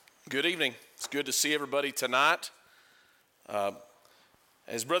Good evening. It's good to see everybody tonight.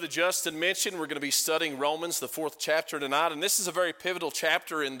 As Brother Justin mentioned, we're going to be studying Romans, the 4th chapter tonight, and this is a very pivotal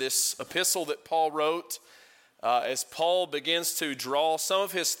chapter in this epistle that Paul wrote as Paul begins to draw some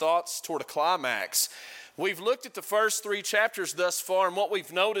of his thoughts toward a climax. We've looked at the first 3 chapters thus far, and what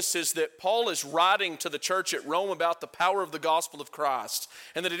we've noticed is that Paul is writing to the church at Rome about the power of the gospel of Christ,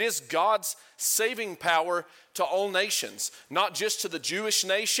 and that it is God's saving power to all nations, not just to the Jewish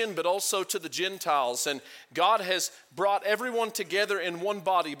nation, but also to the Gentiles. And God has brought everyone together in one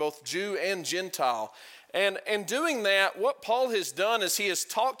body, both Jew and Gentile. And in doing that, what Paul has done is he has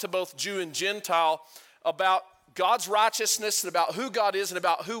talked to both Jew and Gentile about God's righteousness and about who God is and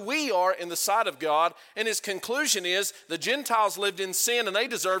about who we are in the sight of God. And his conclusion is the Gentiles lived in sin and they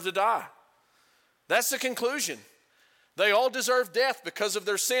deserve to die. That's the conclusion. They all deserve death because of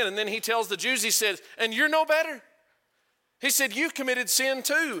their sin. And then he tells the Jews, he said, and you're no better. He said, you've committed sin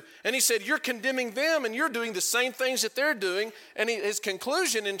too. And he said, you're condemning them and you're doing the same things that they're doing. And his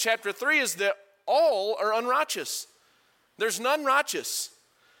conclusion in chapter 3 is that all are unrighteous. There's none righteous.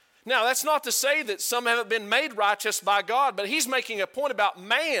 Now, that's not to say that some haven't been made righteous by God, but he's making a point about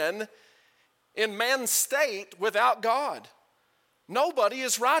man in man's state without God. Nobody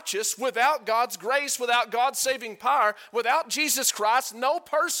is righteous without God's grace, without God's saving power. Without Jesus Christ, no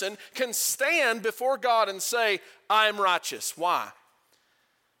person can stand before God and say, I am righteous. Why?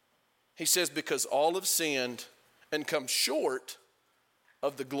 He says, because all have sinned and come short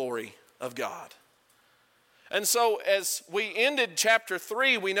of the glory of God. And so as we ended chapter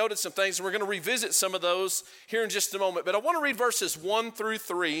 3, we noted some things, and we're going to revisit some of those here in just a moment. But I want to read verses 1 through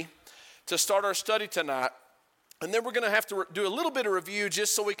 3 to start our study tonight. And then we're going to have to do a little bit of review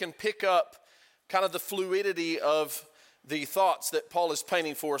just so we can pick up kind of the fluidity of the thoughts that Paul is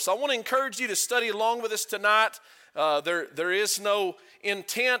painting for us. So I want to encourage you to study along with us tonight. There is no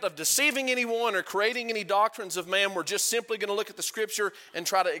intent of deceiving anyone or creating any doctrines of man. We're just simply going to look at the Scripture and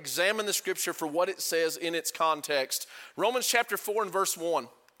try to examine the Scripture for what it says in its context. Romans chapter 4 and verse 1.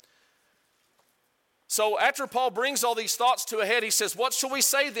 So after Paul brings all these thoughts to a head, he says, what shall we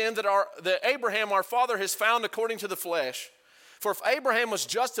say then that Abraham our father has found according to the flesh? For if Abraham was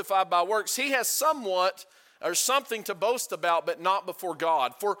justified by works, he has somewhat or something to boast about, but not before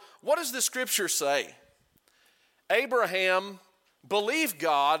God. For what does the Scripture say? Abraham believed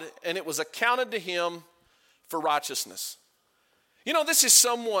God, and it was accounted to him for righteousness. You know, this is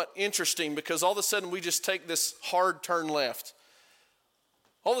somewhat interesting because all of a sudden we just take this hard turn left.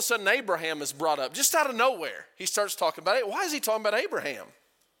 All of a sudden Abraham is brought up just out of nowhere. He starts talking about it. Why is he talking about Abraham?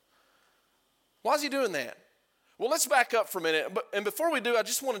 Why is he doing that? Well, let's back up for a minute. And before we do, I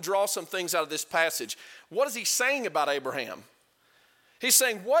just want to draw some things out of this passage. What is he saying about Abraham? He's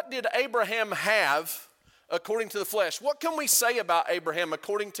saying, what did Abraham have according to the flesh? What can we say about Abraham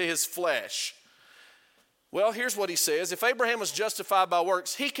according to his flesh? Well, here's what he says. If Abraham was justified by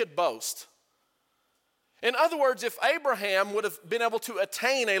works, he could boast. In other words, if Abraham would have been able to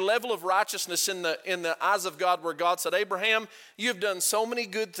attain a level of righteousness in the eyes of God where God said, Abraham, you've done so many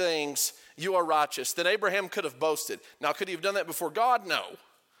good things, you are righteous, then Abraham could have boasted. Now, could he have done that before God? No.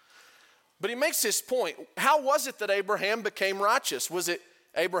 But he makes this point. How was it that Abraham became righteous? Was it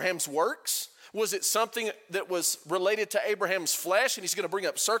Abraham's works? Was it something that was related to Abraham's flesh? And he's going to bring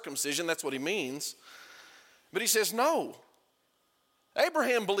up circumcision. That's what he means. But he says, no.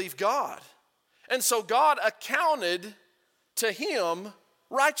 Abraham believed God. And so God accounted to him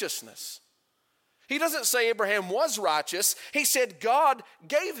righteousness. He doesn't say Abraham was righteous. He said God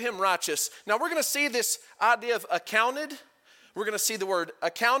gave him righteous. Now we're going to see this idea of accounted. We're going to see the word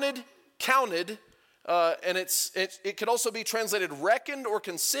accounted, counted, and it could also be translated reckoned or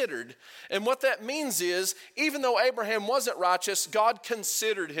considered. And what that means is, even though Abraham wasn't righteous, God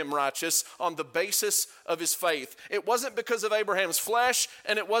considered him righteous on the basis of his faith. It wasn't because of Abraham's flesh,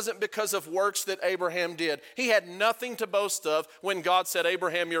 and it wasn't because of works that Abraham did. He had nothing to boast of when God said,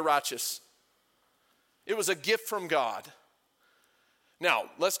 Abraham, you're righteous. It was a gift from God. Now,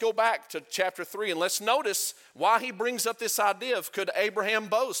 let's go back to chapter 3 and let's notice why he brings up this idea of could Abraham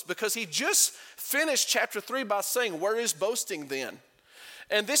boast? Because he just finished chapter 3 by saying, where is boasting then?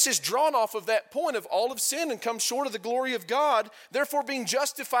 And this is drawn off of that point of all have sinned and come short of the glory of God, therefore being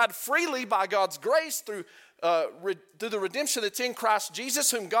justified freely by God's grace through the redemption that's in Christ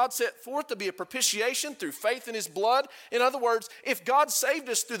Jesus, whom God set forth to be a propitiation through faith in his blood. In other words, if God saved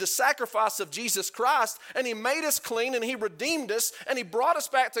us through the sacrifice of Jesus Christ, and he made us clean, and he redeemed us, and he brought us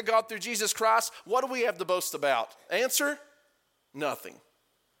back to God through Jesus Christ, what do we have to boast about? Answer, nothing.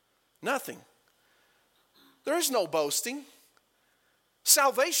 Nothing. There is no boasting.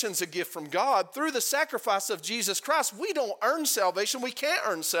 Salvation's a gift from God through the sacrifice of Jesus Christ. We don't earn salvation. We can't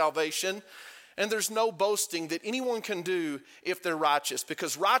earn salvation. And there's no boasting that anyone can do if they're righteous,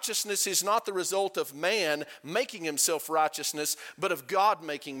 because righteousness is not the result of man making himself righteousness, but of God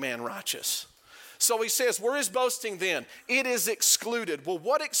making man righteous. So he says, where is boasting then? It is excluded. Well,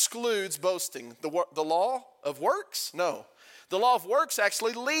 what excludes boasting? The law of works? No. The law of works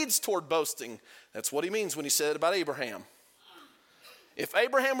actually leads toward boasting. That's what he means when he said it about Abraham. If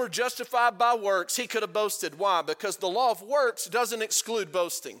Abraham were justified by works, he could have boasted. Why? Because the law of works doesn't exclude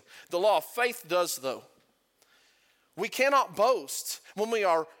boasting. The law of faith does, though. We cannot boast when we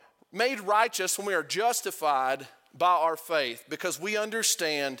are made righteous, when we are justified by our faith, because we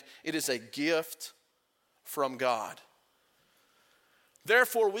understand it is a gift from God.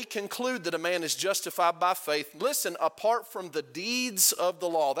 Therefore, we conclude that a man is justified by faith, listen, apart from the deeds of the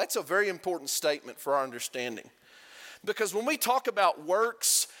law. That's a very important statement for our understanding. Because when we talk about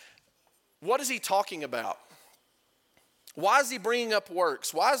works, what is he talking about? Why is he bringing up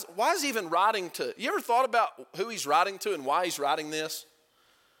works? Why is he even writing to? You ever thought about who he's writing to and why he's writing this?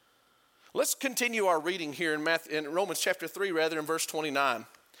 Let's continue our reading here in Romans chapter 3, in verse 29.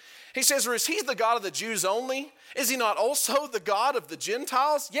 He says, or is he the God of the Jews only? Is he not also the God of the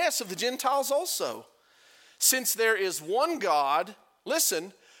Gentiles? Yes, of the Gentiles also. Since there is one God,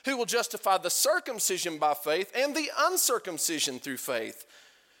 listen, who will justify the circumcision by faith and the uncircumcision through faith.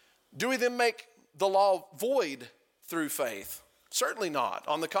 Do we then make the law void through faith? Certainly not.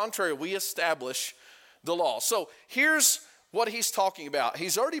 On the contrary, we establish the law. So here's what he's talking about.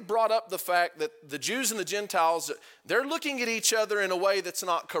 He's already brought up the fact that the Jews and the Gentiles, they're looking at each other in a way that's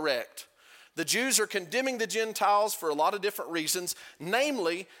not correct. The Jews are condemning the Gentiles for a lot of different reasons.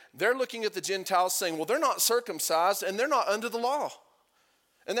 Namely, they're looking at the Gentiles saying, well, they're not circumcised and they're not under the law.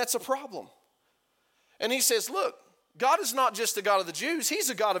 And that's a problem. And he says, look, God is not just the God of the Jews, he's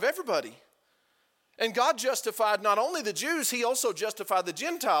the God of everybody. And God justified not only the Jews, he also justified the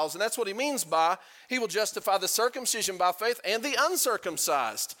Gentiles. And that's what he means by he will justify the circumcision by faith and the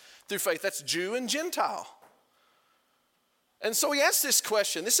uncircumcised through faith. That's Jew and Gentile. And so he asks this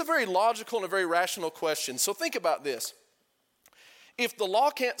question. This is a very logical and a very rational question. So think about this. If the law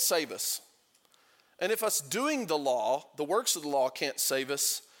can't save us, and if us doing the law, the works of the law can't save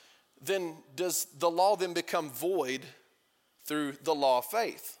us, then does the law then become void through the law of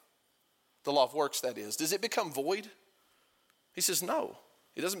faith? The law of works, that is. Does it become void? He says no,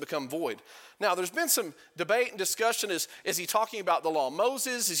 it doesn't become void. Now, there's been some debate and discussion. Is he talking about the law of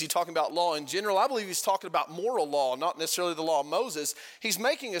Moses? Is he talking about law in general? I believe he's talking about moral law, not necessarily the law of Moses. He's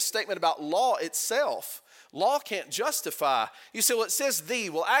making a statement about law itself. Law can't justify. You say, well, it says thee.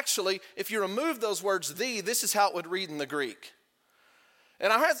 Well, actually, if you remove those words thee, this is how it would read in the Greek.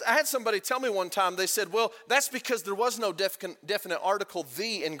 And I had somebody tell me one time, they said, well, that's because there was no definite article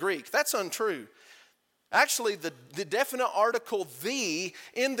thee in Greek. That's untrue. Actually, the definite article thee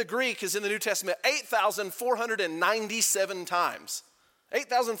in the Greek is in the New Testament 8,497 times.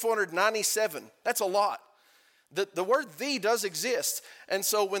 8,497. That's a lot. The word thee does exist. And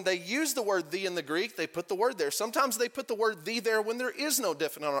so when they use the word thee in the Greek, they put the word there. Sometimes they put the word thee there when there is no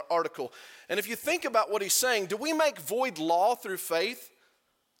definite article. And if you think about what he's saying, do we make void law through faith?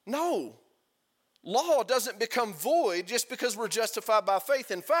 No. Law doesn't become void just because we're justified by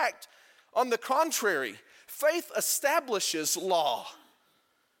faith. In fact, on the contrary, faith establishes law.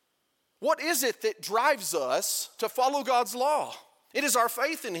 What is it that drives us to follow God's law? It is our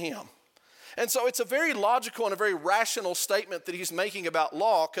faith in him. And so it's a very logical and a very rational statement that he's making about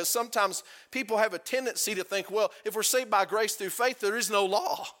law, because sometimes people have a tendency to think, well, if we're saved by grace through faith, there is no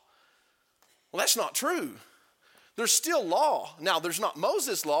law. Well, that's not true. There's still law. Now, there's not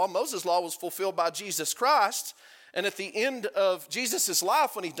Moses' law. Moses' law was fulfilled by Jesus Christ. And at the end of Jesus'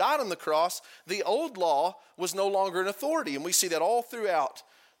 life, when he died on the cross, the old law was no longer in authority. And we see that all throughout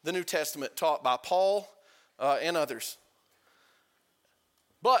the New Testament, taught by Paul and others.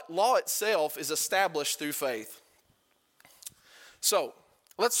 But law itself is established through faith. So,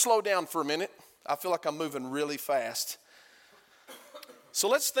 let's slow down for a minute. I feel like I'm moving really fast. So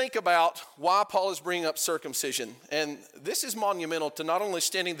let's think about why Paul is bringing up circumcision. And this is monumental to not only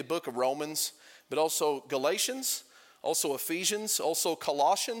studying the book of Romans, but also Galatians, also Ephesians, also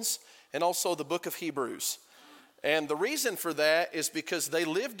Colossians, and also the book of Hebrews. And the reason for that is because they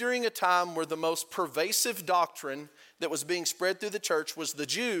lived during a time where the most pervasive doctrine that was being spread through the church was the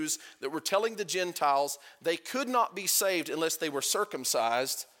Jews that were telling the Gentiles they could not be saved unless they were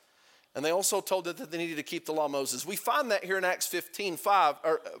circumcised. And they also told them that they needed to keep the law of Moses. We find that here in Acts 15,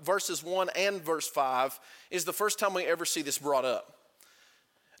 verses 1 and verse 5 is the first time we ever see this brought up.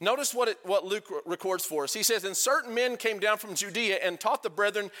 Notice what Luke records for us. He says, and certain men came down from Judea and taught the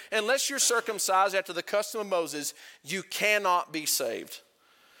brethren, unless you're circumcised after the custom of Moses, you cannot be saved.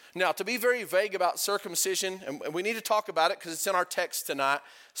 Now, to be very vague about circumcision, and we need to talk about it because it's in our text tonight,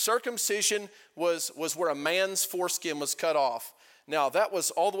 circumcision was where a man's foreskin was cut off. Now, that was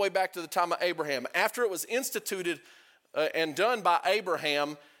all the way back to the time of Abraham. After it was instituted and done by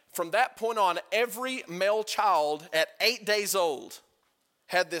Abraham, from that point on, every male child at 8 days old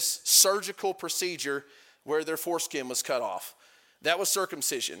had this surgical procedure where their foreskin was cut off. That was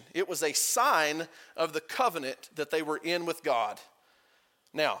circumcision. It was a sign of the covenant that they were in with God.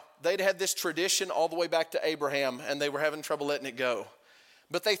 Now, they'd had this tradition all the way back to Abraham, and they were having trouble letting it go.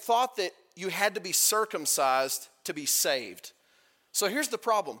 But they thought that you had to be circumcised to be saved. So here's the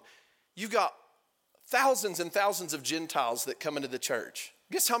problem. You've got thousands and thousands of Gentiles that come into the church.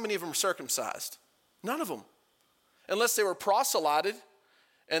 Guess how many of them are circumcised? None of them. Unless they were proselyted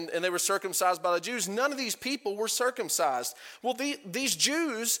and they were circumcised by the Jews, none of these people were circumcised. Well, these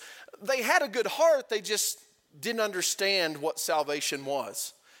Jews, they had a good heart, they just didn't understand what salvation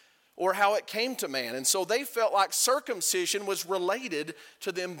was or how it came to man. And so they felt like circumcision was related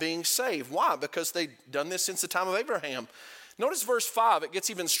to them being saved. Why? Because they'd done this since the time of Abraham. Notice verse 5, it gets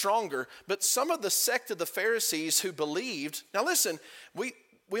even stronger. But some of the sect of the Pharisees who believed, now listen, we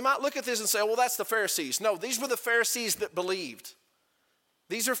might look at this and say, well, that's the Pharisees. No, these were the Pharisees that believed.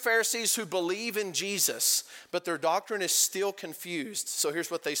 These are Pharisees who believe in Jesus, but their doctrine is still confused. So here's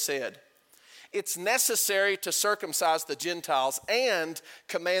what they said. It's necessary to circumcise the Gentiles and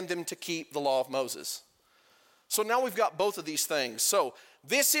command them to keep the law of Moses. So now we've got both of these things. So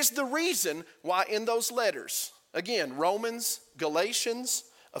this is the reason why in those letters, again, Romans, Galatians,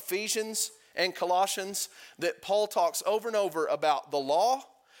 Ephesians, and Colossians, that Paul talks over and over about the law,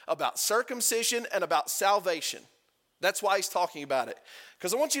 about circumcision, and about salvation. That's why he's talking about it.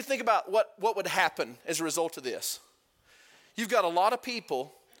 Because I want you to think about what would happen as a result of this. You've got a lot of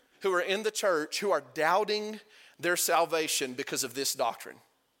people who are in the church who are doubting their salvation because of this doctrine.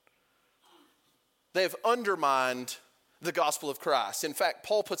 They have undermined the gospel of Christ. In fact,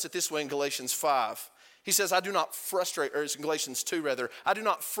 Paul puts it this way in Galatians 5. He says, I do not frustrate, or it's in Galatians 2 rather, I do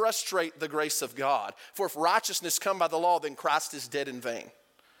not frustrate the grace of God. For if righteousness come by the law, then Christ is dead in vain.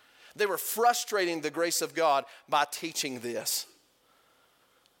 They were frustrating the grace of God by teaching this.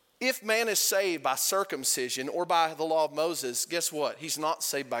 If man is saved by circumcision or by the law of Moses, guess what? He's not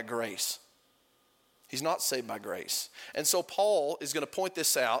saved by grace. He's not saved by grace. And so Paul is going to point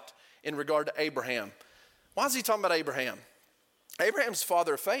this out in regard to Abraham. Why is he talking about Abraham? Abraham's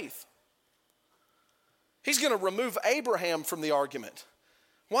father of faith. He's going to remove Abraham from the argument.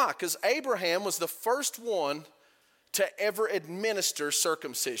 Why? Because Abraham was the first one to ever administer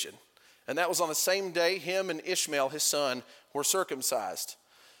circumcision. And that was on the same day him and Ishmael, his son, were circumcised.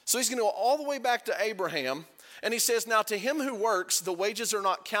 So he's going to go all the way back to Abraham. And he says, now to him who works, the wages are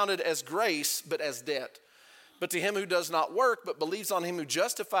not counted as grace, but as debt. But to him who does not work, but believes on him who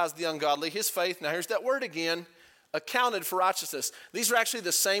justifies the ungodly, his faith, now here's that word again, accounted for righteousness. These are actually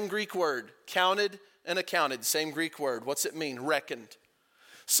the same Greek word, counted and accounted, same Greek word. What's it mean? Reckoned.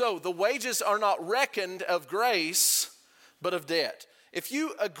 So the wages are not reckoned of grace, but of debt. If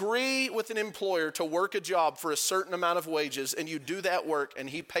you agree with an employer to work a job for a certain amount of wages and you do that work and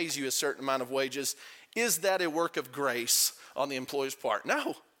he pays you a certain amount of wages, is that a work of grace on the employer's part?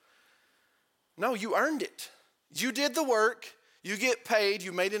 No. No, you earned it. You did the work, you get paid,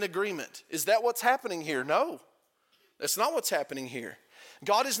 you made an agreement. Is that what's happening here? No. That's not what's happening here.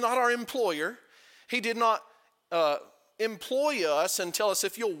 God is not our employer. He did not employ us and tell us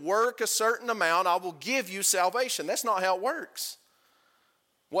if you'll work a certain amount, I will give you salvation. That's not how it works.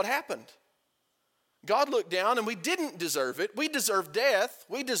 What happened? God looked down and we didn't deserve it. We deserved death.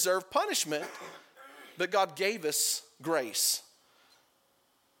 We deserved punishment. But God gave us grace.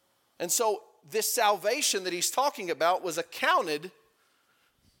 And so this salvation that he's talking about was accounted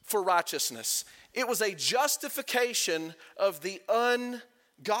for righteousness. It was a justification of the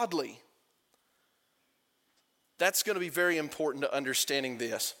ungodly. That's going to be very important to understanding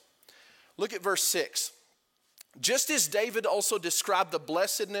this. Look at verse 6. Just as David also described the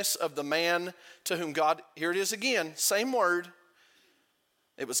blessedness of the man to whom God, here it is again, same word.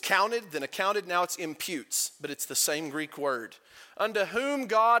 It was counted, then accounted, now it's imputes, but it's the same Greek word. Unto whom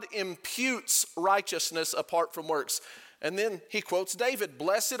God imputes righteousness apart from works. And then he quotes David,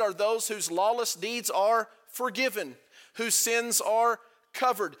 blessed are those whose lawless deeds are forgiven, whose sins are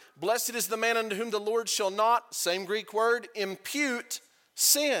covered. Blessed is the man unto whom the Lord shall not, same Greek word, impute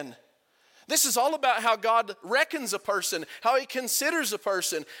sin. This is all about how God reckons a person, how he considers a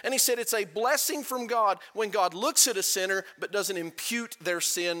person. And he said it's a blessing from God when God looks at a sinner but doesn't impute their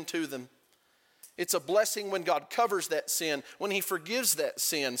sin to them. It's a blessing when God covers that sin, when he forgives that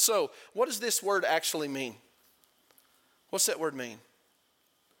sin. So what does this word actually mean? What's that word mean?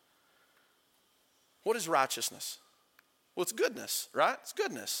 What is righteousness? Well, it's goodness, right? It's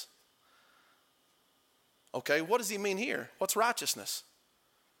goodness. Okay, what does he mean here? What's righteousness?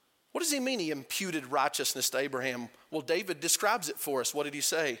 What does he mean he imputed righteousness to Abraham? Well, David describes it for us. What did he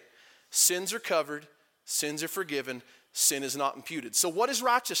say? Sins are covered, sins are forgiven, sin is not imputed. So what is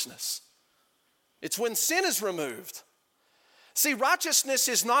righteousness? It's when sin is removed. See, righteousness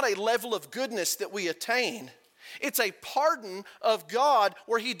is not a level of goodness that we attain. It's a pardon of God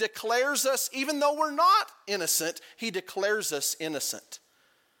where he declares us, even though we're not innocent, he declares us innocent.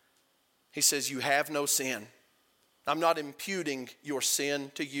 He says, you have no sin. I'm not imputing your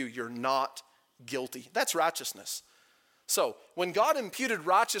sin to you. You're not guilty. That's righteousness. So when God imputed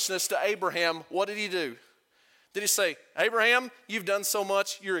righteousness to Abraham, what did he do? Did he say, Abraham, you've done so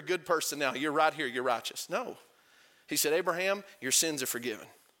much, you're a good person now. You're right here, you're righteous. No. He said, Abraham, your sins are forgiven.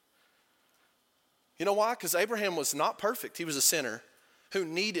 You know why? Because Abraham was not perfect. He was a sinner who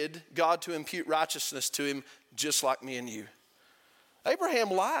needed God to impute righteousness to him just like me and you. Abraham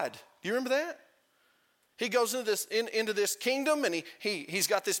lied. Do you remember that? He goes into this kingdom and he's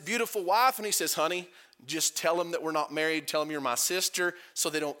got this beautiful wife and he says, honey, just tell them that we're not married. Tell them you're my sister so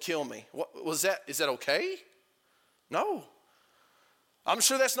they don't kill me. What was that? Is that okay? No. I'm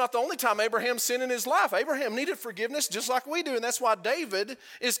sure that's not the only time Abraham sinned in his life. Abraham needed forgiveness just like we do, and that's why David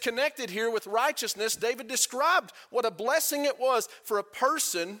is connected here with righteousness. David described what a blessing it was for a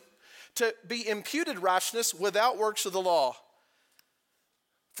person to be imputed righteousness without works of the law.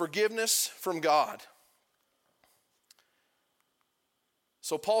 Forgiveness from God.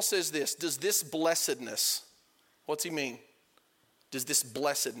 So Paul says this, does this blessedness, what's he mean? Does this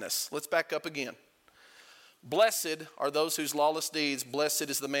blessedness, let's back up again. Blessed are those whose lawless deeds, blessed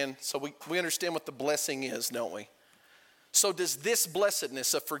is the man. So we understand what the blessing is, don't we? So does this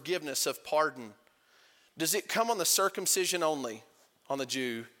blessedness of forgiveness, of pardon, does it come on the circumcision only, on the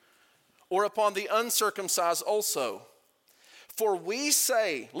Jew, or upon the uncircumcised also? For we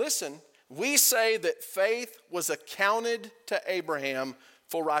say, listen, we say that faith was accounted to Abraham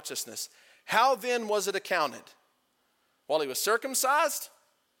for righteousness. How then was it accounted? While he was circumcised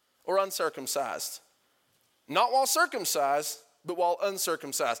or uncircumcised? Not while circumcised, but while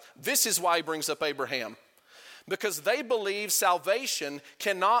uncircumcised. This is why he brings up Abraham. Because they believe salvation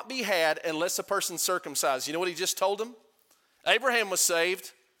cannot be had unless a person's circumcised. You know what he just told them? Abraham was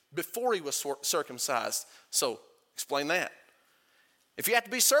saved before he was circumcised. So, explain that. If you have to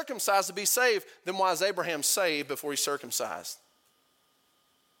be circumcised to be saved, then why is Abraham saved before he's circumcised?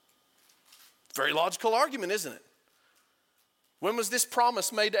 Very logical argument, isn't it? When was this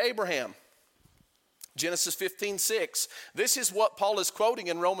promise made to Abraham? Genesis 15:6. This is what Paul is quoting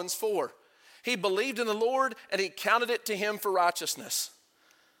in Romans 4. He believed in the Lord and he counted it to him for righteousness.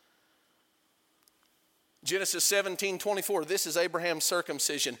 Genesis 17:24. This is Abraham's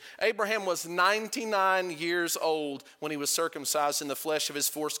circumcision. Abraham was 99 years old when he was circumcised in the flesh of his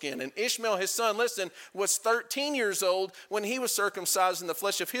foreskin. And Ishmael, his son, listen, was 13 years old when he was circumcised in the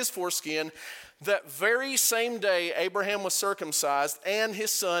flesh of his foreskin. That very same day, Abraham was circumcised and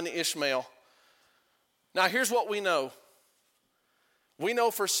his son Ishmael. Now, here's what we know. We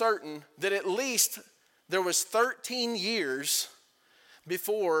know for certain that at least there was 13 years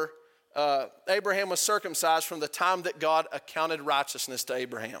before Abraham was circumcised from the time that God accounted righteousness to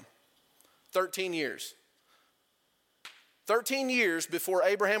Abraham. 13 years. 13 years before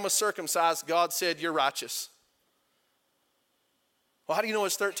Abraham was circumcised, God said, you're righteous. Well, how do you know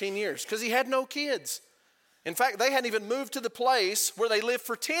it's 13 years? Because he had no kids. In fact, they hadn't even moved to the place where they lived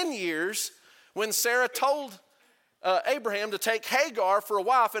for 10 years when Sarah told Abraham to take Hagar for a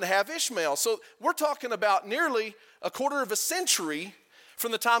wife and have Ishmael. So we're talking about nearly a quarter of a century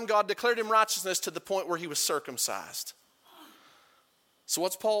from the time God declared him righteousness to the point where he was circumcised. So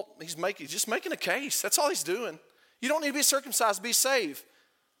what's Paul? He's just making a case. That's all he's doing. You don't need to be circumcised to be saved.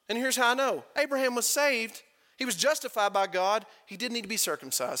 And here's how I know. Abraham was saved. He was justified by God. He didn't need to be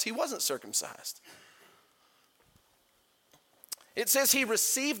circumcised. He wasn't circumcised. It says he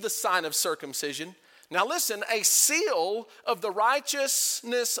received the sign of circumcision. Now listen, a seal of the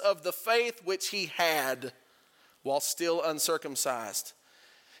righteousness of the faith which he had while still uncircumcised.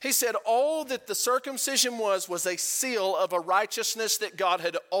 He said all that the circumcision was a seal of a righteousness that God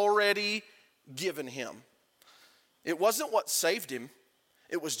had already given him. It wasn't what saved him.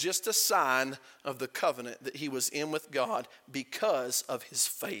 It was just a sign of the covenant that he was in with God because of his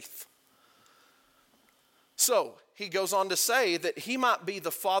faith. So he goes on to say that he might be the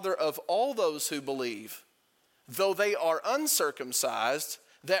father of all those who believe, though they are uncircumcised,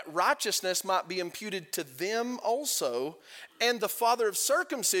 that righteousness might be imputed to them also, and the father of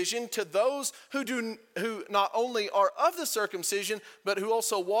circumcision to those who not only are of the circumcision, but who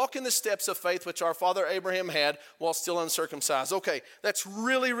also walk in the steps of faith which our father Abraham had while still uncircumcised. Okay, that's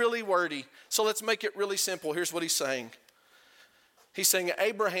really, really wordy. So let's make it really simple. Here's what he's saying. He's saying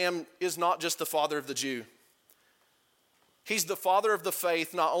Abraham is not just the father of the Jew. He's the father of the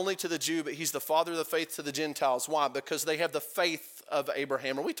faith, not only to the Jew, but he's the father of the faith to the Gentiles. Why? Because they have the faith of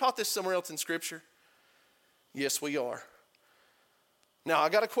Abraham. Are we taught this somewhere else in Scripture? Yes, we are. Now, I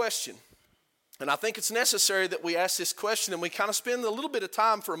got a question. And I think it's necessary that we ask this question and we kind of spend a little bit of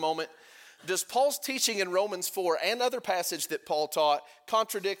time for a moment. Does Paul's teaching in Romans 4 and other passage that Paul taught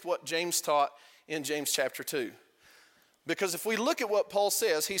contradict what James taught in James chapter 2? Because if we look at what Paul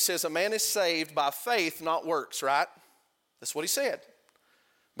says, he says a man is saved by faith, not works, right? That's what he said.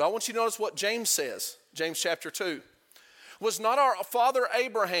 But I want you to notice what James says, James chapter 2. Was not our father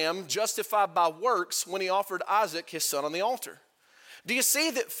Abraham justified by works when he offered Isaac his son on the altar? Do you see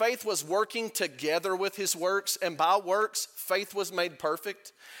that faith was working together with his works, and by works faith was made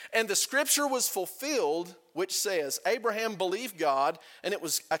perfect? And the scripture was fulfilled, which says, Abraham believed God, and it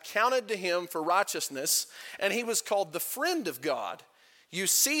was accounted to him for righteousness, and he was called the friend of God. You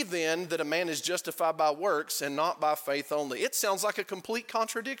see then that a man is justified by works and not by faith only. It sounds like a complete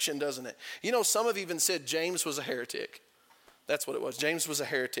contradiction, doesn't it? You know, some have even said James was a heretic. That's what it was. James was a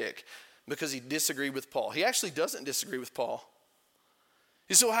heretic because he disagreed with Paul. He actually doesn't disagree with Paul.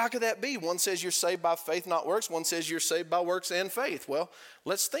 You say, well, how could that be? One says you're saved by faith, not works. One says you're saved by works and faith. Well,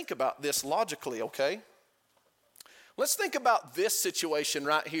 let's think about this logically, okay? Let's think about this situation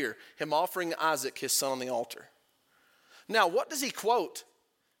right here, him offering Isaac his son on the altar. Now, what does he quote?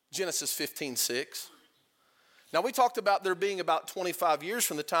 Genesis 15:6. Now, we talked about there being about 25 years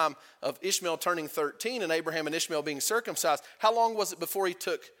from the time of Ishmael turning 13 and Abraham and Ishmael being circumcised. How long was it before he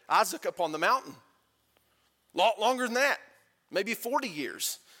took Isaac up on the mountain? A lot longer than that, maybe 40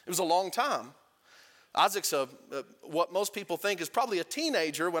 years. It was a long time. Isaac's what most people think is probably a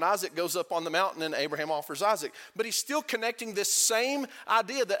teenager when Isaac goes up on the mountain and Abraham offers Isaac. But he's still connecting this same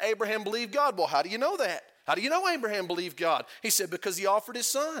idea that Abraham believed God. Well, how do you know that? How do you know Abraham believed God? He said, because he offered his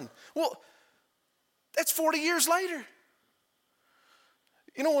son. Well, that's 40 years later.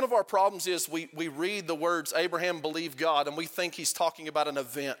 You know, one of our problems is we read the words Abraham believed God and we think he's talking about an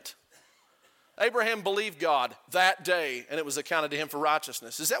event. Abraham believed God that day and it was accounted to him for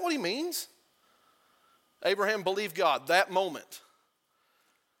righteousness. Is that what he means? Abraham believed God that moment.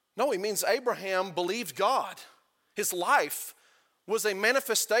 No, he means Abraham believed God. His life was a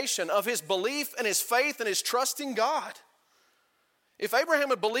manifestation of his belief and his faith and his trust in God. If Abraham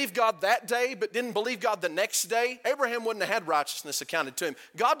had believed God that day but didn't believe God the next day, Abraham wouldn't have had righteousness accounted to him.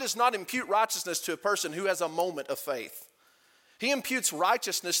 God does not impute righteousness to a person who has a moment of faith. He imputes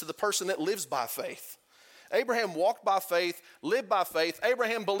righteousness to the person that lives by faith. Abraham walked by faith, lived by faith.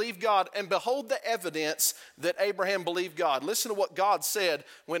 Abraham believed God, and behold the evidence that Abraham believed God. Listen to what God said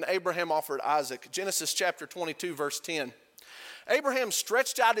when Abraham offered Isaac. Genesis chapter 22, verse 10. Abraham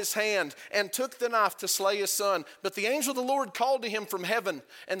stretched out his hand and took the knife to slay his son. But the angel of the Lord called to him from heaven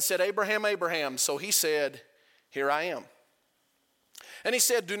and said, Abraham, Abraham. So he said, here I am. And he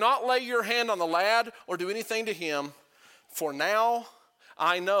said, do not lay your hand on the lad or do anything to him, for now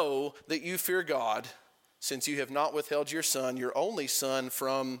I know that you fear God, since you have not withheld your son, your only son,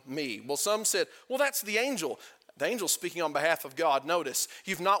 from me. Well, some said, well, that's the angel. The angel speaking on behalf of God. Notice,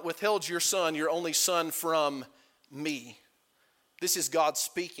 you've not withheld your son, your only son, from me. This is God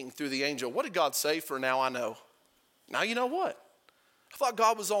speaking through the angel. What did God say for now I know? Now you know what? I thought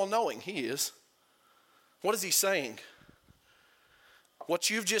God was all-knowing. He is. What is he saying?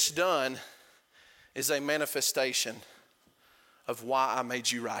 What you've just done is a manifestation of why I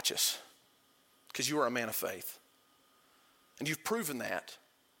made you righteous. Because you are a man of faith. And you've proven that.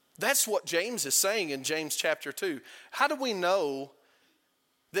 That's what James is saying in James chapter 2. How do we know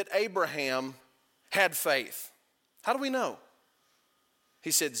that Abraham had faith? How do we know? He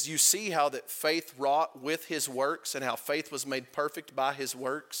says, you see how that faith wrought with his works and how faith was made perfect by his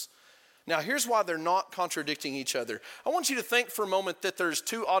works. Now, here's why they're not contradicting each other. I want you to think for a moment that there's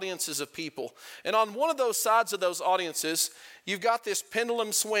two audiences of people. And on one of those sides of those audiences, you've got this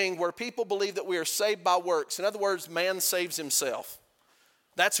pendulum swing where people believe that we are saved by works. In other words, man saves himself.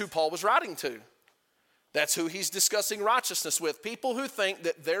 That's who Paul was writing to. That's who he's discussing righteousness with. People who think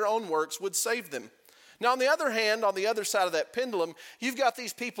that their own works would save them. Now, on the other hand, on the other side of that pendulum, you've got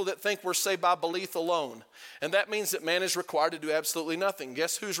these people that think we're saved by belief alone. And that means that man is required to do absolutely nothing.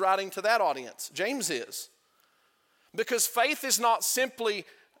 Guess who's writing to that audience? James is. Because faith is not simply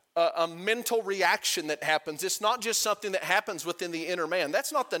a mental reaction that happens. It's not just something that happens within the inner man.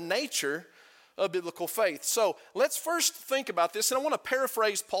 That's not the nature of biblical faith. So let's first think about this, and I want to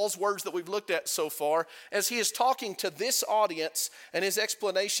paraphrase Paul's words that we've looked at so far as he is talking to this audience and his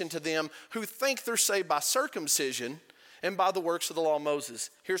explanation to them who think they're saved by circumcision and by the works of the law of Moses.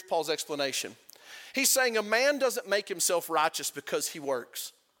 Here's Paul's explanation. He's saying a man doesn't make himself righteous because he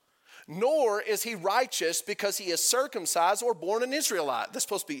works, nor is he righteous because he is circumcised or born an Israelite. That's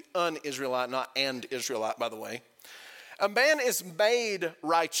supposed to be an Israelite, not an Israelite, by the way. A man is made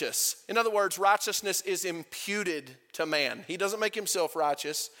righteous. In other words, righteousness is imputed to man. He doesn't make himself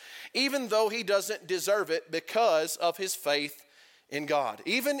righteous, even though he doesn't deserve it because of his faith in God.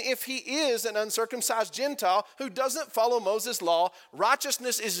 Even if he is an uncircumcised Gentile who doesn't follow Moses' law,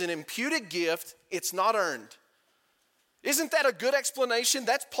 righteousness is an imputed gift. It's not earned. Isn't that a good explanation?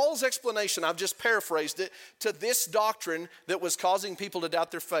 That's Paul's explanation. I've just paraphrased it to this doctrine that was causing people to doubt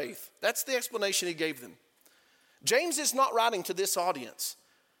their faith. That's the explanation he gave them. James is not writing to this audience.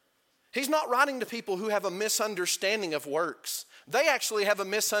 He's not writing to people who have a misunderstanding of works. They actually have a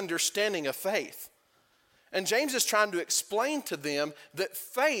misunderstanding of faith. And James is trying to explain to them that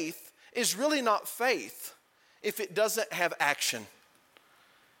faith is really not faith if it doesn't have action.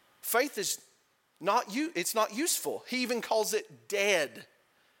 Faith is not useful. He even calls it dead.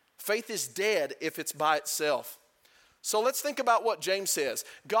 Faith is dead if it's by itself. So let's think about what James says.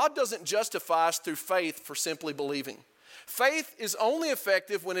 God doesn't justify us through faith for simply believing. Faith is only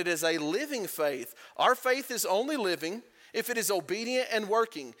effective when it is a living faith. Our faith is only living if it is obedient and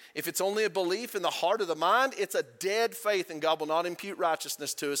working. If it's only a belief in the heart of the mind, it's a dead faith, and God will not impute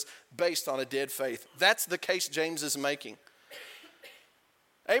righteousness to us based on a dead faith. That's the case James is making.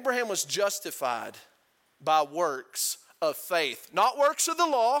 Abraham was justified by works of faith, not works of the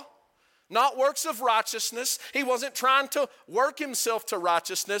law, not works of righteousness. He wasn't trying to work himself to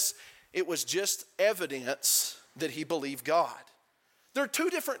righteousness. It was just evidence that he believed God. There are two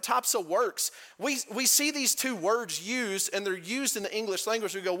different types of works. We see these two words used, and they're used in the English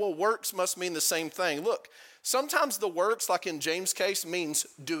language. We go, well, works must mean the same thing. Look, sometimes the works, like in James' case, means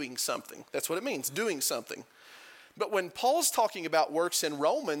doing something. That's what it means, doing something. But when Paul's talking about works in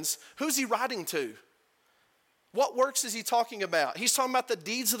Romans, who's he writing to? What works is he talking about? He's talking about the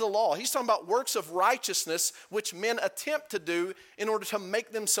deeds of the law. He's talking about works of righteousness which men attempt to do in order to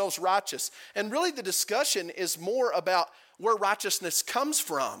make themselves righteous. And really the discussion is more about where righteousness comes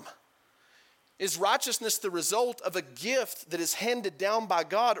from. Is righteousness the result of a gift that is handed down by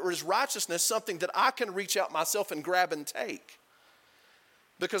God, or is righteousness something that I can reach out myself and grab and take?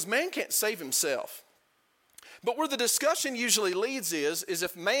 Because man can't save himself. But where the discussion usually leads is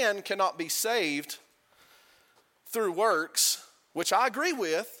if man cannot be saved through works, which I agree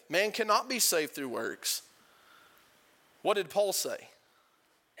with, man cannot be saved through works. What did Paul say?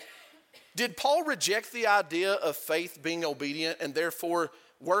 Did Paul reject the idea of faith being obedient and therefore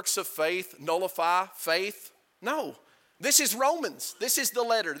works of faith nullify faith? No. This is Romans. This is the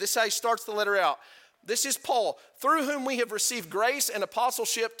letter. This is how he starts the letter out. This is Paul, through whom we have received grace and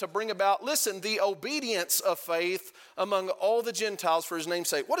apostleship to bring about, listen, the obedience of faith among all the Gentiles for his name's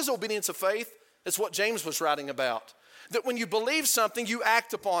sake. What is obedience of faith? It's what James was writing about. That when you believe something, you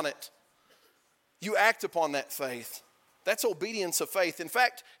act upon it. You act upon that faith. That's obedience of faith. In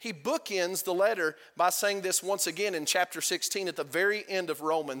fact, he bookends the letter by saying this once again in chapter 16 at the very end of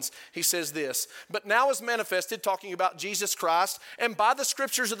Romans. He says this, but now is manifested, talking about Jesus Christ, and by the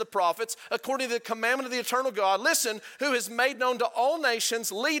scriptures of the prophets, according to the commandment of the eternal God, listen, who has made known to all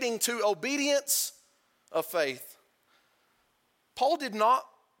nations, leading to obedience of faith. Paul did not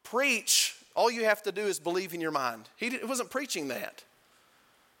preach, all you have to do is believe in your mind. He wasn't preaching that.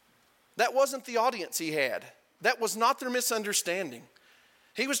 That wasn't the audience he had. That was not their misunderstanding.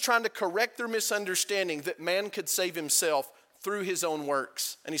 He was trying to correct their misunderstanding that man could save himself through his own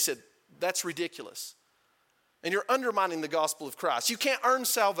works. And he said, that's ridiculous. And you're undermining the gospel of Christ. You can't earn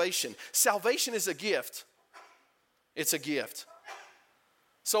salvation. Salvation is a gift. It's a gift.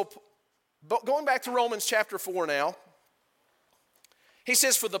 So going back to Romans chapter 4 now, he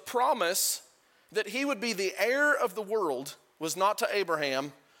says, for the promise that he would be the heir of the world was not to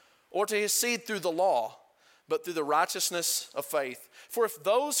Abraham or to his seed through the law, but through the righteousness of faith. For if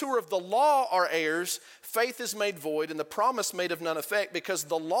those who are of the law are heirs, faith is made void and the promise made of none effect, because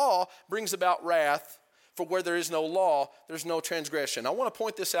the law brings about wrath, for where there is no law, there's no transgression. I want to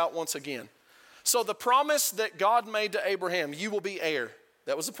point this out once again. So the promise that God made to Abraham, you will be heir.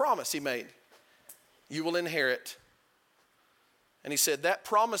 That was a promise he made. You will inherit. And he said that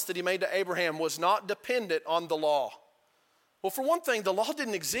promise that he made to Abraham was not dependent on the law. Well, for one thing, the law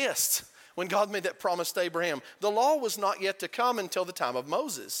didn't exist. when God made that promise to Abraham. The law was not yet to come until the time of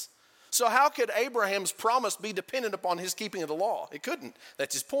Moses. So how could Abraham's promise be dependent upon his keeping of the law? It couldn't.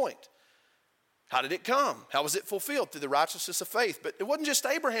 That's his point. How did it come? How was it fulfilled? Through the righteousness of faith. But it wasn't just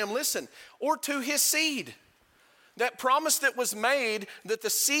Abraham, listen, or to his seed. That promise that was made that the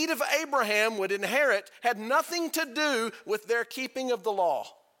seed of Abraham would inherit had nothing to do with their keeping of the law.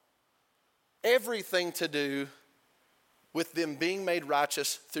 Everything to do with them being made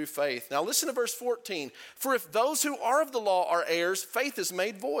righteous through faith. Now listen to verse 14. For if those who are of the law are heirs, faith is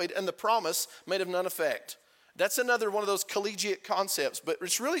made void and the promise made of none effect. That's another one of those collegiate concepts, but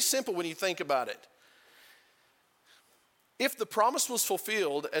it's really simple when you think about it. If the promise was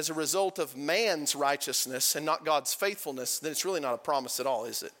fulfilled as a result of man's righteousness and not God's faithfulness, then it's really not a promise at all,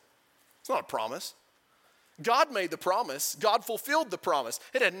 is it? It's not a promise. God made the promise. God fulfilled the promise.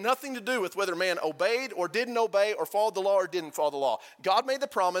 It had nothing to do with whether man obeyed or didn't obey or followed the law or didn't follow the law. God made the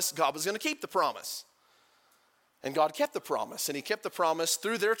promise. God was going to keep the promise. And God kept the promise. And he kept the promise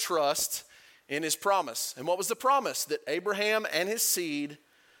through their trust in his promise. And what was the promise? That Abraham and his seed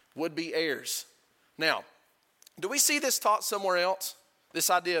would be heirs. Now, do we see this taught somewhere else? This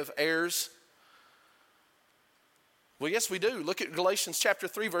idea of heirs? Well, yes, we do. Look at Galatians chapter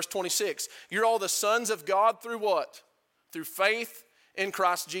 3, verse 26. You're all the sons of God through what? Through faith in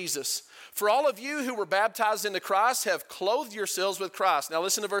Christ Jesus. For all of you who were baptized into Christ have clothed yourselves with Christ. Now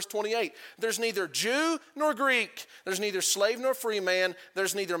listen to verse 28. There's neither Jew nor Greek. There's neither slave nor free man.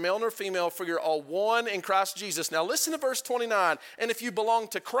 There's neither male nor female, for you're all one in Christ Jesus. Now listen to verse 29. And if you belong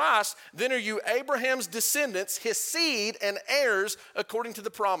to Christ, then are you Abraham's descendants, his seed, and heirs according to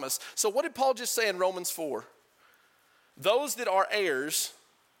the promise. So what did Paul just say in Romans 4? Those that are heirs,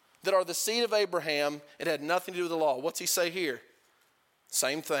 that are the seed of Abraham, it had nothing to do with the law. What's he say here?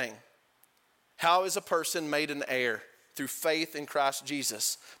 Same thing. How is a person made an heir? Through faith in Christ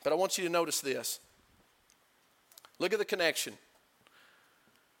Jesus. But I want you to notice this. Look at the connection.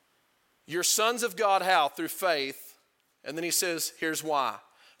 You're sons of God, how? Through faith. And then he says, here's why.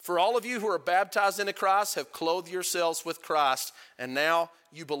 For all of you who are baptized into Christ have clothed yourselves with Christ, and now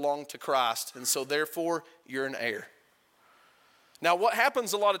you belong to Christ. And so therefore, you're an heir. Now, what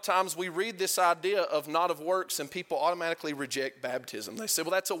happens a lot of times, we read this idea of not of works, and people automatically reject baptism. They say, well,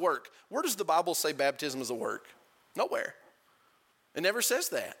 that's a work. Where does the Bible say baptism is a work? Nowhere. It never says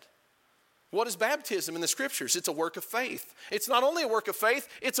that. What is baptism in the scriptures? It's a work of faith. It's not only a work of faith,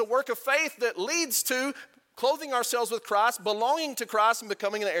 it's a work of faith that leads to clothing ourselves with Christ, belonging to Christ, and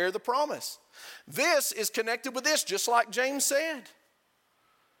becoming an heir of the promise. This is connected with this, just like James said.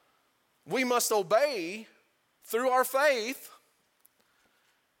 We must obey through our faith.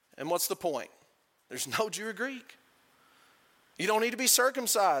 And what's the point? There's no Jew or Greek. You don't need to be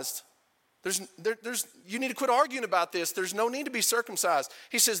circumcised. You need to quit arguing about this. There's no need to be circumcised.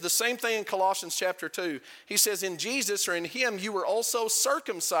 He says the same thing in Colossians chapter 2. He says in Jesus, or in him, you were also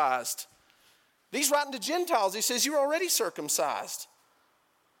circumcised. He's writing to Gentiles. He says you're already circumcised.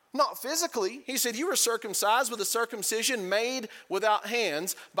 Not physically. He said you were circumcised with a circumcision made without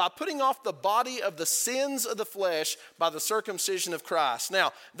hands by putting off the body of the sins of the flesh by the circumcision of Christ.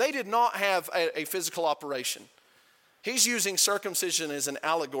 Now, they did not have a physical operation. He's using circumcision as an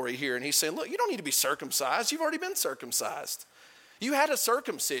allegory here, and he's saying, look, you don't need to be circumcised. You've already been circumcised. You had a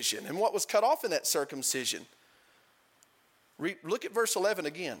circumcision, and what was cut off in that circumcision? Look at verse 11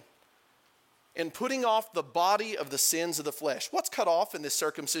 again. And putting off the body of the sins of the flesh. What's cut off in this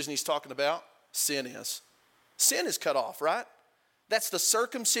circumcision he's talking about? Sin is. Sin is cut off, right? That's the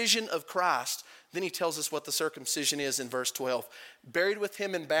circumcision of Christ. Then he tells us what the circumcision is in verse 12. Buried with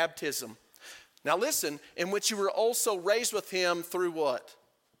him in baptism. Now listen, in which you were also raised with him through what?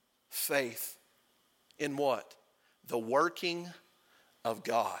 Faith. In what? The working of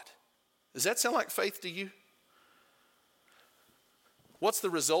God. Does that sound like faith to you? What's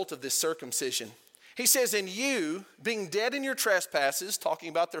the result of this circumcision? He says, in you, being dead in your trespasses, talking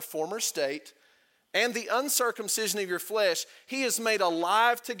about their former state, and the uncircumcision of your flesh, he is made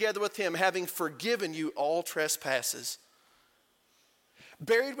alive together with him, having forgiven you all trespasses.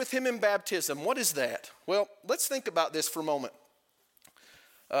 Buried with him in baptism. What is that? Well, let's think about this for a moment.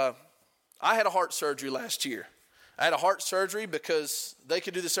 I had a heart surgery last year. I had a heart surgery because they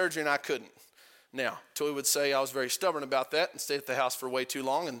could do the surgery and I couldn't. Now, Toy would say I was very stubborn about that and stayed at the house for way too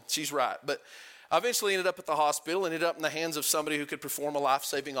long, and she's right. But I eventually ended up at the hospital, ended up in the hands of somebody who could perform a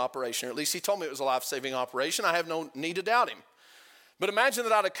life-saving operation, or at least he told me it was a life-saving operation. I have no need to doubt him. But imagine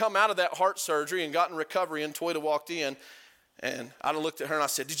that I'd have come out of that heart surgery and gotten recovery, and Toyda walked in, and I'd have looked at her and I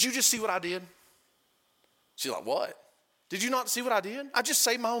said, did you just see what I did? She's like, what? Did you not see what I did? I just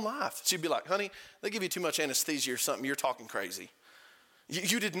saved my own life. She'd be like, honey, they give you too much anesthesia or something. You're talking crazy.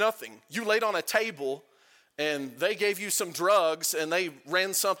 You did nothing. You laid on a table and they gave you some drugs and they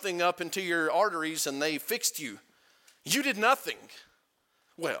ran something up into your arteries and they fixed you. You did nothing.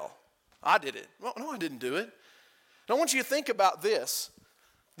 Well, I did it. Well, no, I didn't do it. And I want you to think about this.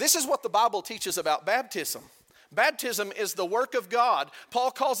 This is what the Bible teaches about baptism. Baptism is the work of God.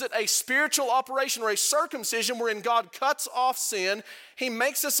 Paul calls it a spiritual operation or a circumcision wherein God cuts off sin. He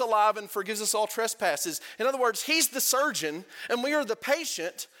makes us alive and forgives us all trespasses. In other words, he's the surgeon and we are the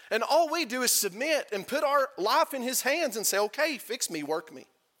patient, and all we do is submit and put our life in his hands and say, okay, fix me, work me.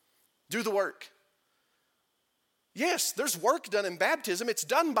 Do the work. Yes, there's work done in baptism. It's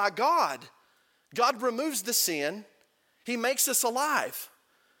done by God. God removes the sin. He makes us alive.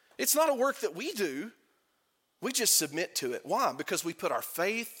 It's not a work that we do. We just submit to it. Why? Because we put our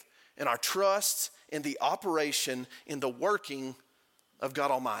faith and our trust in the operation, in the working of God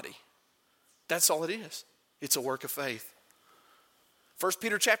Almighty. That's all it is. It's a work of faith. 1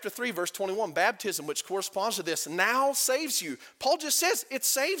 Peter chapter 3, verse 21, baptism, which corresponds to this, now saves you. Paul just says it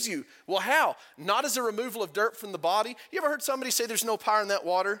saves you. Well, how? Not as a removal of dirt from the body. You ever heard somebody say there's no power in that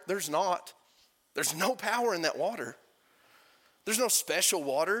water? There's not. There's no power in that water. There's no special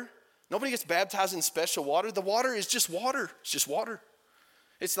water. Nobody gets baptized in special water. The water is just water. It's just water.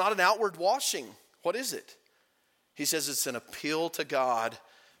 It's not an outward washing. What is it? He says it's an appeal to God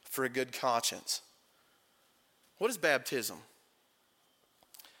for a good conscience. What is baptism?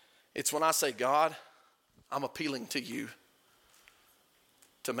 It's when I say, God, I'm appealing to you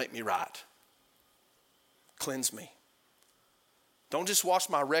to make me right. Cleanse me. Don't just wash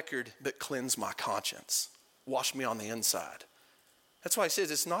my record, but cleanse my conscience. Wash me on the inside. That's why he says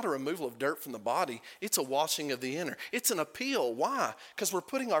it's not a removal of dirt from the body. It's a washing of the inner. It's an appeal. Why? Because we're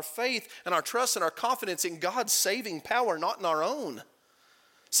putting our faith and our trust and our confidence in God's saving power, not in our own.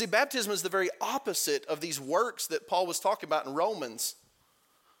 See, baptism is the very opposite of these works that Paul was talking about in Romans.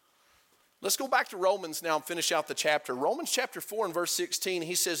 Let's go back to Romans now and finish out the chapter. Romans chapter 4 and verse 16,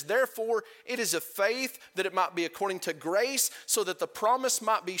 he says, therefore it is of faith that it might be according to grace, so that the promise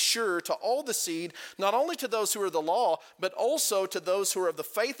might be sure to all the seed, not only to those who are the law, but also to those who are of the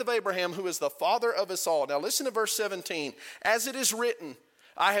faith of Abraham, who is the father of us all. Now listen to verse 17. As it is written,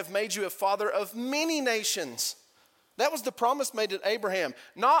 I have made you a father of many nations. That was the promise made to Abraham.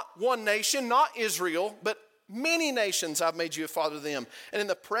 Not one nation, not Israel, but many nations I've made you a father of them. And in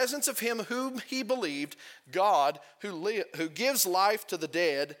the presence of him whom he believed, God, who gives life to the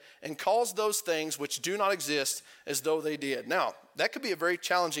dead and calls those things which do not exist as though they did. Now, that could be a very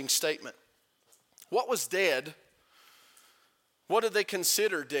challenging statement. What was dead? What did they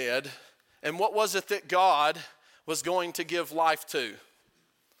consider dead? And what was it that God was going to give life to?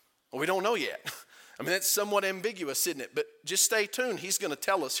 Well, we don't know yet. I mean, it's somewhat ambiguous, isn't it? But just stay tuned. He's going to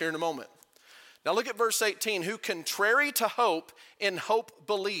tell us here in a moment. Now look at verse 18, who contrary to hope, in hope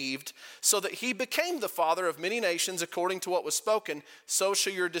believed, so that he became the father of many nations according to what was spoken, so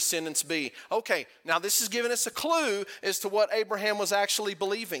shall your descendants be. Okay, now this is giving us a clue as to what Abraham was actually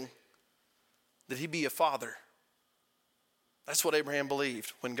believing, that he'd be a father. That's what Abraham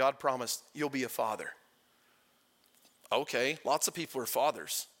believed when God promised, you'll be a father. Okay, lots of people are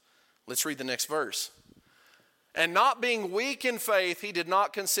fathers. Let's read the next verse. And not being weak in faith, he did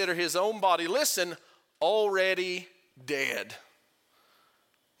not consider his own body, listen, already dead.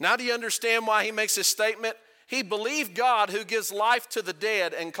 Now do you understand why he makes this statement? He believed God who gives life to the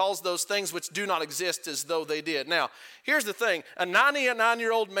dead and calls those things which do not exist as though they did. Now, here's the thing. A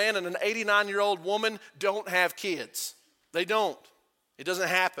 99-year-old man and an 89-year-old woman don't have kids. They don't. It doesn't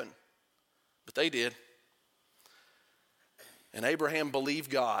happen. But they did. And Abraham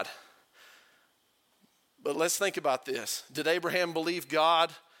believed God. But let's think about this. Did Abraham believe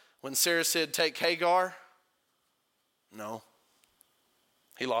God when Sarah said, take Hagar? No.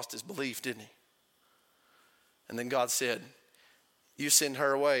 He lost his belief, didn't he? And then God said, you send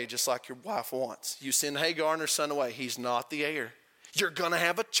her away just like your wife wants. You send Hagar and her son away. He's not the heir. You're going to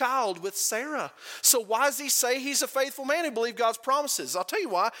have a child with Sarah. So why does he say he's a faithful man who believed God's promises? I'll tell you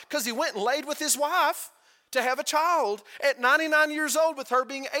why. Because he went and laid with his wife to have a child at 99 years old, with her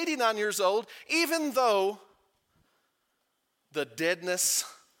being 89 years old, even though the deadness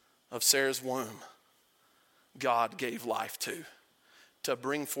of Sarah's womb, God gave life to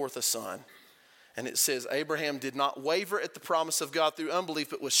bring forth a son. And it says Abraham did not waver at the promise of God through unbelief,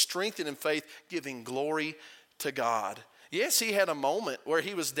 but was strengthened in faith, giving glory to God. Yes, he had a moment where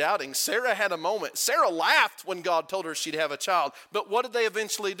he was doubting. Sarah had a moment. Sarah laughed when God told her she'd have a child. But what did they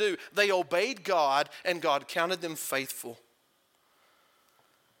eventually do? They obeyed God, and God counted them faithful.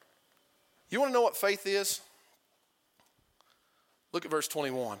 You want to know what faith is? Look at verse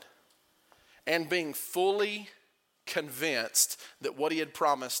 21. And being fully convinced that what he had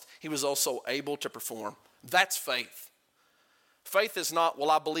promised, he was also able to perform. That's faith. Faith is not,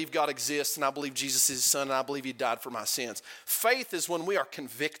 well, I believe God exists and I believe Jesus is his son and I believe he died for my sins. Faith is when we are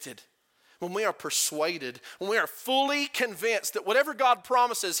convicted, when we are persuaded, when we are fully convinced that whatever God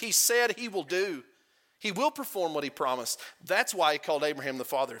promises, he said he will do. He will perform what he promised. That's why he called Abraham the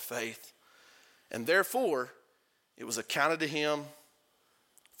father of faith. And therefore, it was accounted to him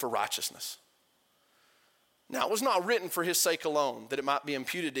for righteousness. Now, it was not written for his sake alone, that it might be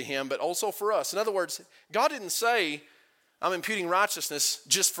imputed to him, but also for us. In other words, God didn't say, I'm imputing righteousness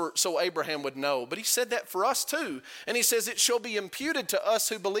just so Abraham would know. But he said that for us too. And he says, it shall be imputed to us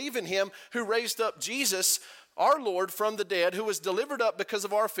who believe in him, who raised up Jesus, our Lord, from the dead, who was delivered up because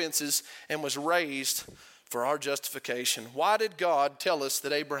of our offenses and was raised for our justification. Why did God tell us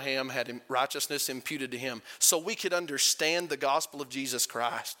that Abraham had righteousness imputed to him? So we could understand the gospel of Jesus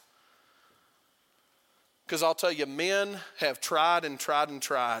Christ. Because I'll tell you, men have tried and tried and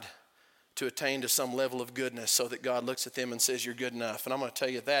tried to attain to some level of goodness so that God looks at them and says, you're good enough. And I'm going to tell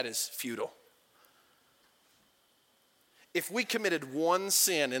you, that is futile. If we committed one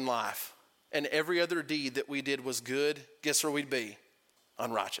sin in life and every other deed that we did was good, guess where we'd be?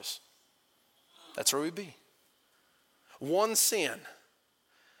 Unrighteous. That's where we'd be. One sin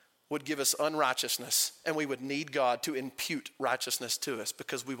would give us unrighteousness, and we would need God to impute righteousness to us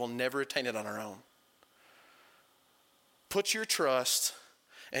because we will never attain it on our own. Put your trust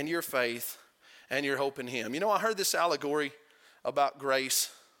and your faith and your hope in him. You know, I heard this allegory about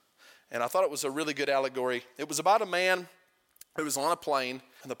grace, and I thought it was a really good allegory. It was about a man who was on a plane,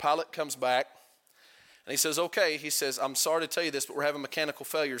 and the pilot comes back, and he says, okay, he says, I'm sorry to tell you this, but we're having mechanical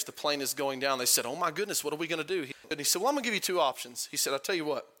failures. The plane is going down. They said, oh my goodness, what are we going to do? And he said, well, I'm going to give you two options. He said, I'll tell you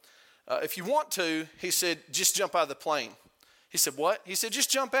what. If you want to, he said, just jump out of the plane. He said, what? He said, just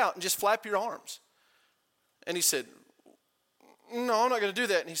jump out and just flap your arms. And he said, no, I'm not going to do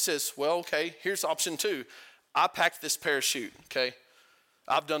that. And he says, well, okay, here's option two. I packed this parachute, okay?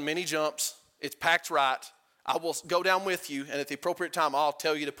 I've done many jumps. It's packed right. I will go down with you, and at the appropriate time, I'll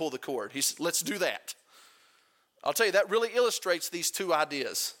tell you to pull the cord. He said, let's do that. I'll tell you, that really illustrates these two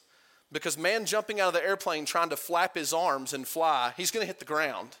ideas. Because man jumping out of the airplane trying to flap his arms and fly, he's going to hit the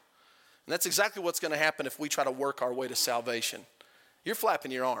ground. And that's exactly what's going to happen if we try to work our way to salvation. You're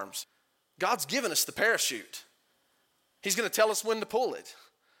flapping your arms. God's given us the parachute. He's going to tell us when to pull it.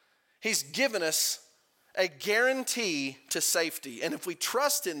 He's given us a guarantee to safety. And if we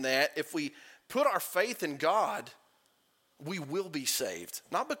trust in that, if we put our faith in God, we will be saved.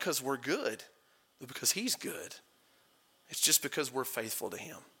 Not because we're good, but because he's good. It's just because we're faithful to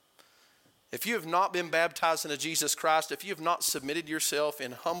him. If you have not been baptized into Jesus Christ, if you have not submitted yourself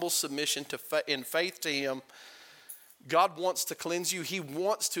in humble submission in faith to him, God wants to cleanse you. He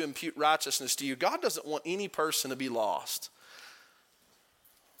wants to impute righteousness to you. God doesn't want any person to be lost.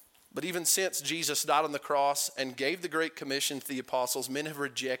 But even since Jesus died on the cross and gave the Great Commission to the apostles, men have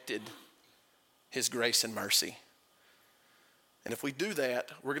rejected his grace and mercy. And if we do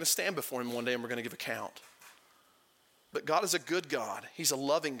that, we're going to stand before him one day and we're going to give account. But God is a good God. He's a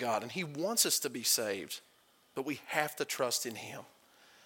loving God, and he wants us to be saved. But we have to trust in him.